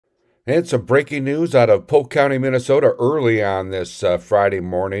And some breaking news out of Polk County, Minnesota, early on this Friday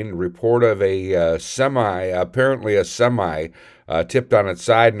morning. Report of a apparently a semi, tipped on its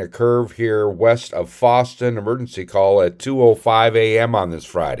side in a curve here west of Fosston. Emergency call at 2:05 a.m. on this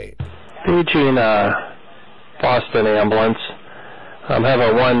Friday. Paging Fosston ambulance. Have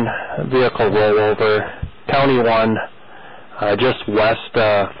a one vehicle rollover, County 1, just west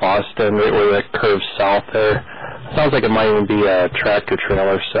Fosston, right where it curves south there. Sounds like it might even be a tractor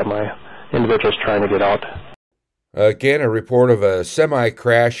trailer semi. Individuals trying to get out. Again, a report of a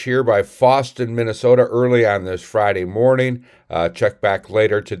semi-crash here by Fosston, Minnesota, early on this Friday morning. Check back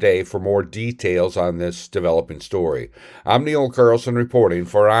later today for more details on this developing story. I'm Neil Carlson reporting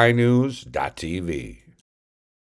for iNewZ.TV.